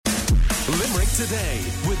Limerick Today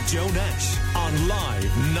with Joe Nash on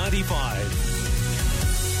Live 95.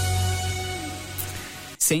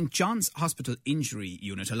 St John's Hospital Injury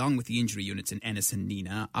Unit, along with the injury units in Ennis and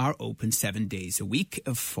Neenah, are open 7 days a week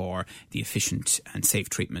for the efficient and safe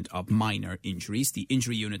treatment of minor injuries. The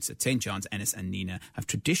injury units at St John's, Ennis and Neenah have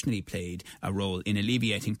traditionally played a role in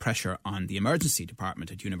alleviating pressure on the emergency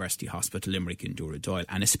department at University Hospital Limerick in Dooradoyle,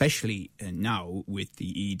 and especially now with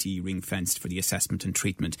the ED ring-fenced for the assessment and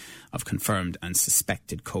treatment of confirmed and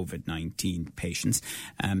suspected COVID-19 patients.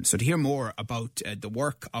 So to hear more about the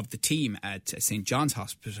work of the team at St John's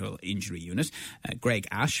Hospital Injury Unit, Greg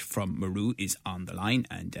Ash from Maru is on the line,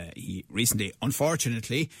 and he recently,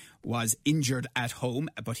 unfortunately, was injured at home,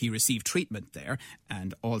 but he received treatment there.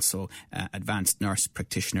 And also advanced nurse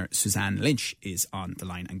practitioner Suzanne Lynch is on the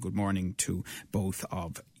line. And good morning to both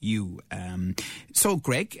of you. So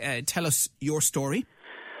Greg, tell us your story.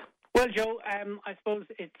 Well, Joe, I suppose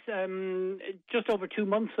it's just over 2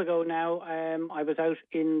 months ago now. I was out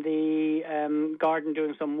in the garden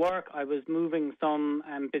doing some work. I was moving some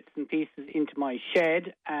bits and pieces into my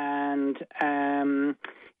shed, and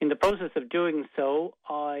in the process of doing so,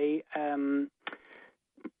 I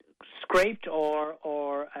scraped or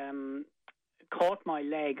caught my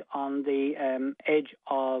leg on the edge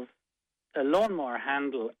of a lawnmower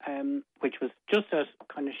handle, which was just at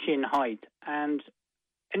kind of shin height. And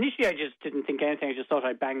initially, I just didn't think anything. I just thought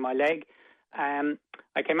I'd bang my leg.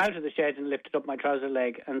 I came out of the shed and lifted up my trouser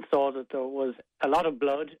leg and saw that there was a lot of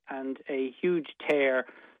blood and a huge tear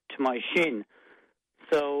to my shin.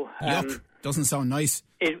 So, yuck, doesn't sound nice.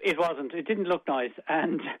 It wasn't. It didn't look nice.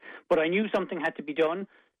 But I knew something had to be done.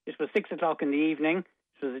 It was 6 o'clock in the evening.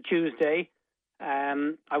 It was a Tuesday.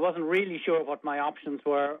 I wasn't really sure what my options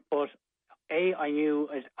were, but A, I knew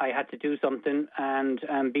I had to do something, and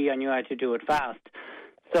B, I knew I had to do it fast.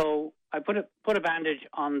 So I put a bandage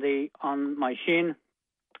on my shin,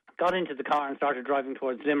 got into the car and started driving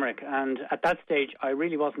towards Limerick. And at that stage, I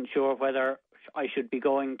really wasn't sure whether I should be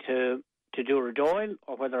going to Dooradoyle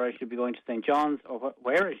or whether I should be going to St John's or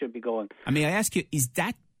where I should be going. And may I ask you, is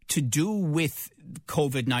that to do with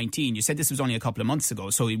COVID-19? You said this was only a couple of months ago,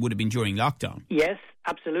 so it would have been during lockdown. Yes,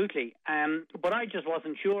 absolutely. But I just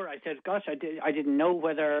wasn't sure. I said, gosh, I didn't know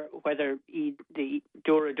whether the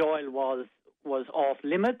Dooradoyle was off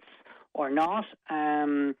limits or not.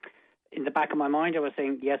 In the back of my mind, I was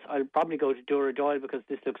saying, yes, I'll probably go to Dooradoyle because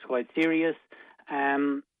this looks quite serious.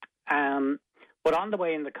 But on the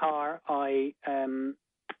way in the car, I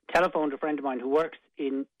telephoned a friend of mine who works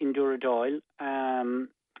in Dooradoyle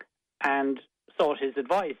and sought his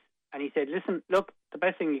advice. And he said, listen, look, the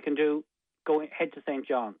best thing you can do, head to St.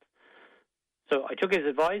 John's. So I took his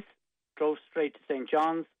advice, drove straight to St.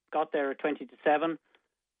 John's, got there at 20 to 7.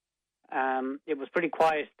 It was pretty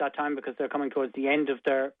quiet that time because they're coming towards the end of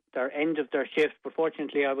their shift. But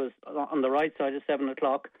fortunately, I was on the right side of 7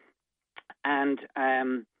 o'clock, and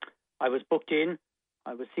I was booked in.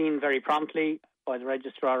 I was seen very promptly by the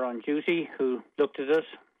registrar on duty, who looked at it.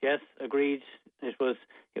 Yes, agreed. It was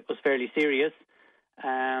fairly serious,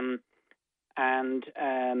 and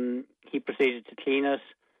he proceeded to clean it.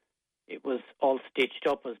 It was all stitched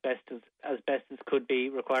up as best as could be,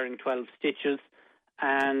 requiring 12 stitches.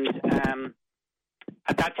 And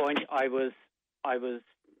at that point, I was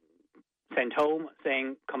sent home,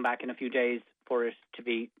 saying, "Come back in a few days for it to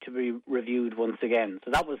be reviewed once again." So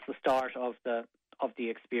that was the start of the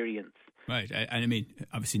experience. Right, and I mean,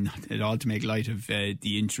 obviously not at all to make light of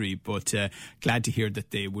the injury, but glad to hear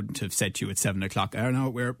that they wouldn't have said to you at 7 o'clock, "I don't know,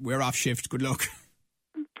 we're off shift. Good luck."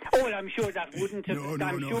 Oh, well, I'm sure that wouldn't have. No.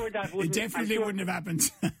 Sure that wouldn't. It definitely wouldn't have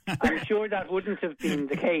happened. I'm sure that wouldn't have been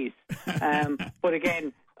the case. But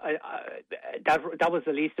again, that was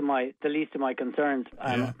the least of my concerns.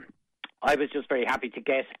 Yeah. I was just very happy to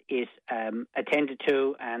get it attended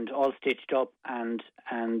to and all stitched up and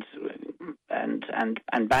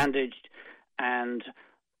bandaged, and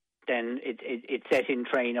then it set in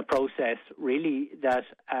train a process really that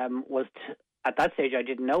was. At that stage, I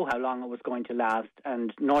didn't know how long it was going to last,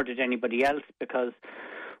 and nor did anybody else, because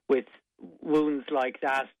with wounds like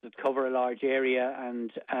that cover a large area,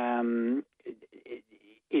 and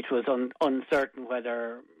it was uncertain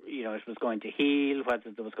whether it was going to heal,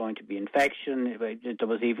 whether there was going to be infection. There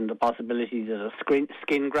was even the possibility that a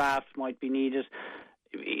skin graft might be needed.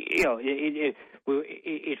 It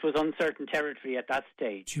was uncertain territory at that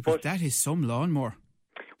stage. Gee, but that is some lawnmower.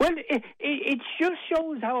 Well, it just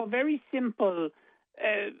shows how a very simple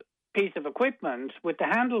piece of equipment, with the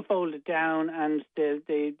handle folded down and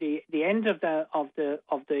the end of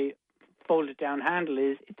the folded down handle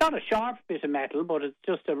it's not a sharp bit of metal, but it's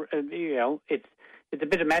just it's a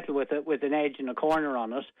bit of metal with an edge and a corner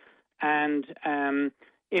on it, and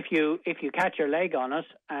if you catch your leg on it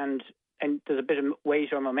and there's a bit of weight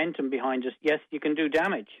or momentum behind it, yes, you can do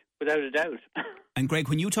damage without a doubt. And Greg,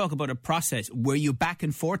 when you talk about a process, were you back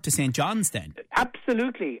and forth to St. John's then?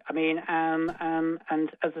 Absolutely. I mean, and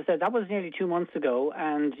as I said, that was nearly 2 months ago,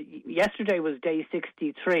 and yesterday was day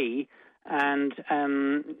 63, and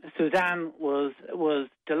Suzanne was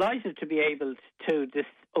delighted to be able to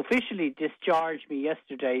officially discharge me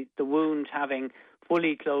yesterday, the wound having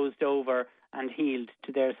fully closed over and healed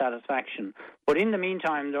to their satisfaction. But in the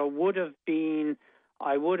meantime, there would have been,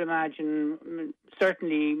 I would imagine,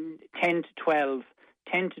 certainly 10 to 12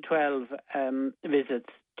 visits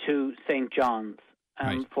to St. John's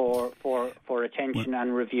right. for attention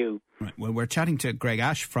and review. Right. Well, we're chatting to Greg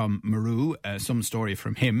Ashe from Maru, some story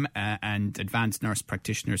from him, and advanced nurse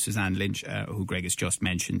practitioner Suzanne Lynch, who Greg has just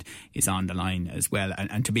mentioned, is on the line as well.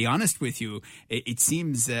 And to be honest with you, it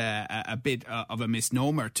seems a bit of a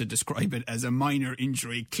misnomer to describe it as a minor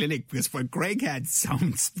injury clinic, because what Greg had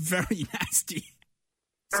sounds very nasty.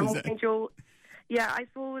 Okay, Joe. Yeah, I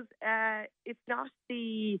suppose it's not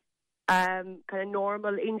the kind of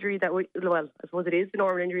normal injury that I suppose it is the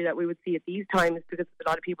normal injury that we would see at these times, because there's a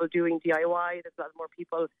lot of people doing DIY, there's a lot more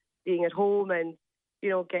people being at home and,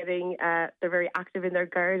 getting, they're very active in their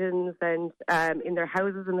gardens and in their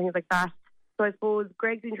houses and things like that. So I suppose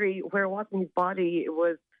Greg's injury, where it was in his body, it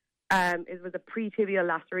was a pre-tibial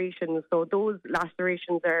laceration. So those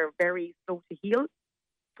lacerations are very slow to heal.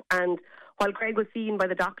 And while Greg was seen by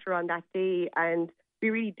the doctor on that day, and we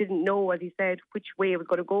really didn't know, as he said, which way it was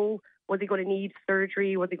going to go. Was he going to need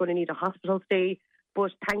surgery? Was he going to need a hospital stay?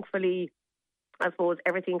 But thankfully, I suppose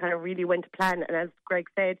everything kind of really went to plan. And as Greg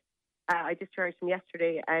said, I discharged him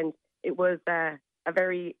yesterday, and it was a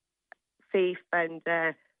very safe and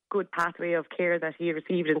good pathway of care that he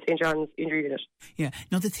received in St. John's Injury Unit. Yeah.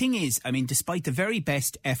 Now, the thing is, I mean, despite the very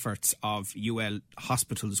best efforts of UL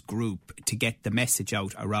Hospitals Group to get the message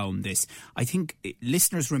out around this, I think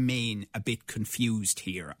listeners remain a bit confused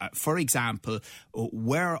here. For example,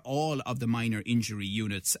 were all of the minor injury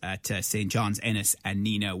units at St. John's, Ennis and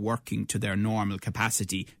Nina working to their normal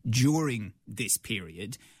capacity during this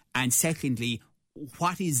period? And secondly,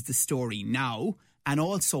 what is the story now? And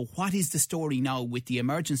also, what is the story now with the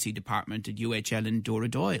emergency department at UHL in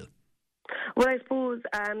Dooradoyle? Well, I suppose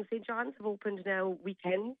St. John's have opened now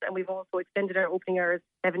weekends, and we've also extended our opening hours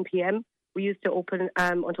 7 p.m. We used to open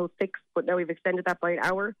until 6, but now we've extended that by an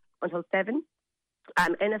hour until 7.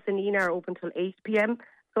 Ennis and Nina are open till 8 p.m.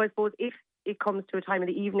 So I suppose if it comes to a time of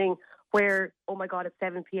the evening where, oh my God, it's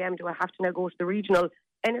 7 p.m, do I have to now go to the regional?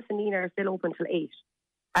 Ennis and Nina are still open till 8.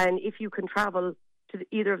 And if you can travel to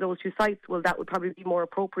either of those two sites, well, that would probably be more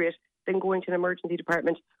appropriate than going to an emergency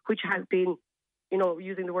department, which has been,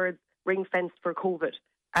 using the words, ring-fenced for COVID.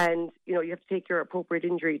 And, you have to take your appropriate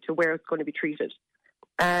injury to where it's going to be treated.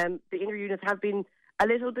 The injury units have been a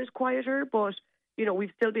little bit quieter, but,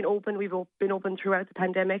 we've still been open. We've been open throughout the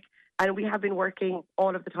pandemic, and we have been working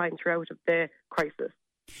all of the time throughout the crisis.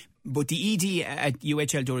 But the ED at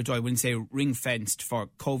UHL Dooradoyle, when you say ring-fenced for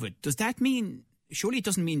COVID, does that mean... Surely it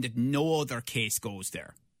doesn't mean that no other case goes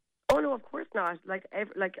there. Oh, no, of course not. Like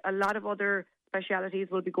a lot of other specialities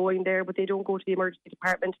will be going there, but they don't go to the emergency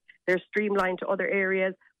department. They're streamlined to other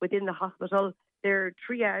areas within the hospital. They're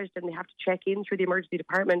triaged and they have to check in through the emergency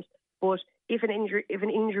department. But if an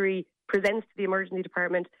injury presents to the emergency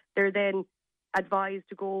department, they're then advised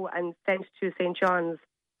to go and sent to St. John's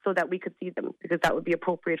so that we could see them, because that would be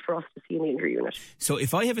appropriate for us to see in the injury unit. So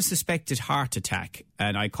if I have a suspected heart attack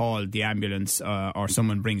and I call the ambulance or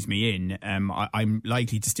someone brings me in, I'm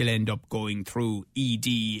likely to still end up going through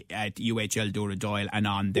ED at UHL Dooradoyle and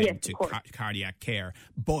on then to cardiac care.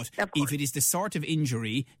 But if it is the sort of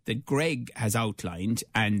injury that Greg has outlined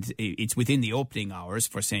and it's within the opening hours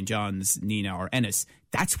for St. John's, Nina or Ennis,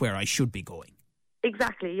 that's where I should be going.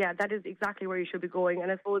 Exactly, yeah, that is exactly where you should be going.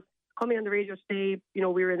 And I suppose coming on the radio today, we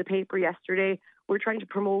were in the paper yesterday, we're trying to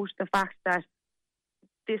promote the fact that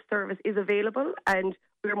this service is available and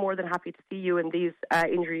we're more than happy to see you in these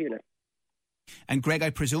injury units. And Greg, I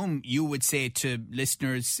presume you would say to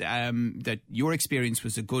listeners that your experience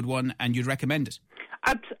was a good one and you'd recommend it?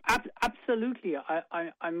 Absolutely.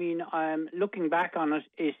 I mean, looking back on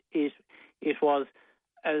it, it was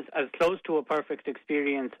as close to a perfect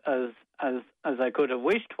experience as I could have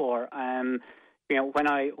wished for.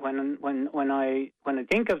 When I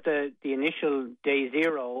think of the initial day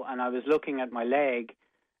zero, and I was looking at my leg,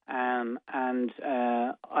 and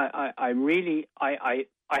I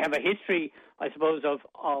have a history, I suppose,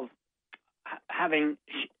 of having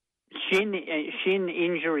shin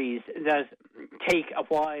injuries that take a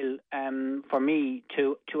while for me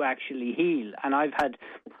to actually heal, and I've had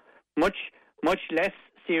much less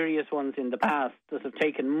serious ones in the past that have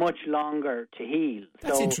taken much longer to heal.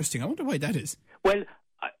 That's interesting. I wonder why that is. Well,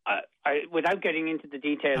 I without getting into the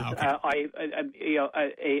details,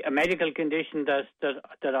 a medical condition that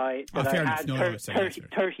I had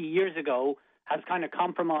 30 years ago has kind of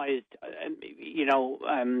compromised,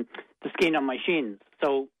 the skin on my shins.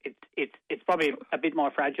 So it's probably a bit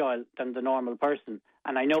more fragile than the normal person.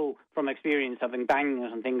 And I know from experience, having banged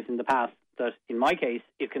on things in the past, that in my case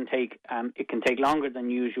it can take longer than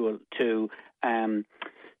usual to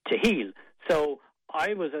heal. So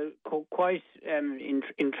I was quite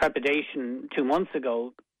in trepidation 2 months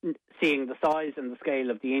ago, seeing the size and the scale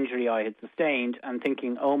of the injury I had sustained, and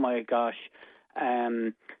thinking, oh my gosh,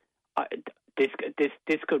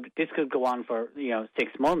 this could go on for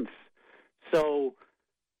 6 months. So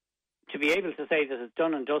to be able to say that it's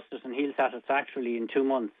done and dusted and healed satisfactorily in 2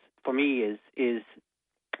 months for me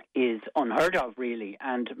is unheard of, really.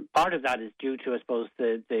 And part of that is due to, I suppose,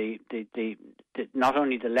 the not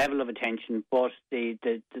only the level of attention, but the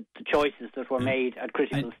choices that were made at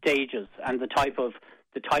critical stages, and the type of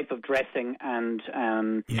dressing and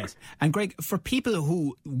yes. And Greg, for people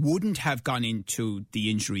who wouldn't have gone into the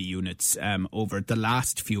injury units over the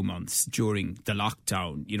last few months during the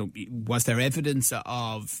lockdown, was there evidence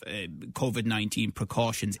of COVID-19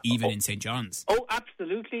 precautions even in St. John's? Oh,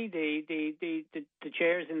 absolutely. The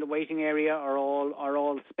chairs in the waiting area are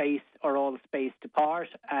all spaced apart.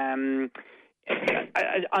 On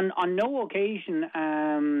no occasion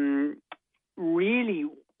really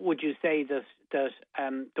would you say that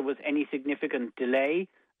there was any significant delay.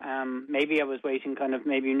 Maybe I was waiting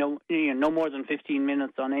no more than 15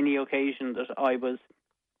 minutes on any occasion that I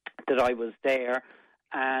was there,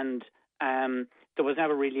 and there was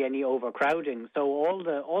never really any overcrowding. So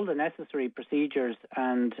all the necessary procedures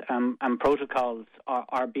and protocols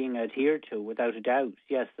are being adhered to without a doubt.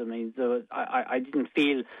 Yes, I mean I didn't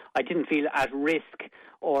feel at risk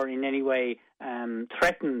or in any way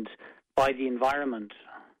threatened by the environment.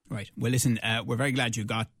 Right. Well, listen, we're very glad you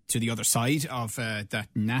got to the other side of that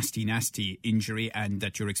nasty injury, and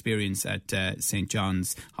that your experience at St.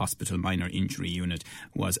 John's Hospital Minor Injury Unit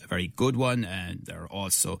was a very good one. There are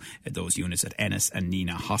also those units at Ennis and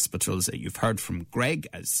Nina Hospitals. You've heard from Greg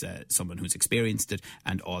as someone who's experienced it,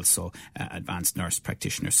 and also advanced nurse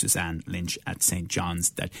practitioner Suzanne Lynch at St. John's,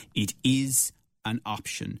 that it is an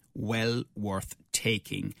option well worth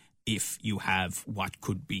taking if you have what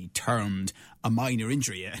could be termed a minor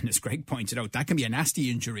injury. And as Greg pointed out, that can be a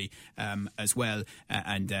nasty injury as well,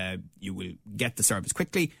 and you will get the service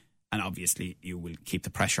quickly, and obviously you will keep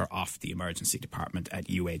the pressure off the emergency department at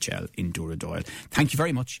UHL in Duradoyle. Thank you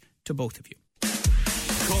very much to both of you.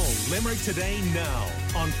 Call Limerick today now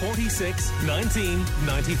on 46 19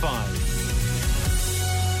 95.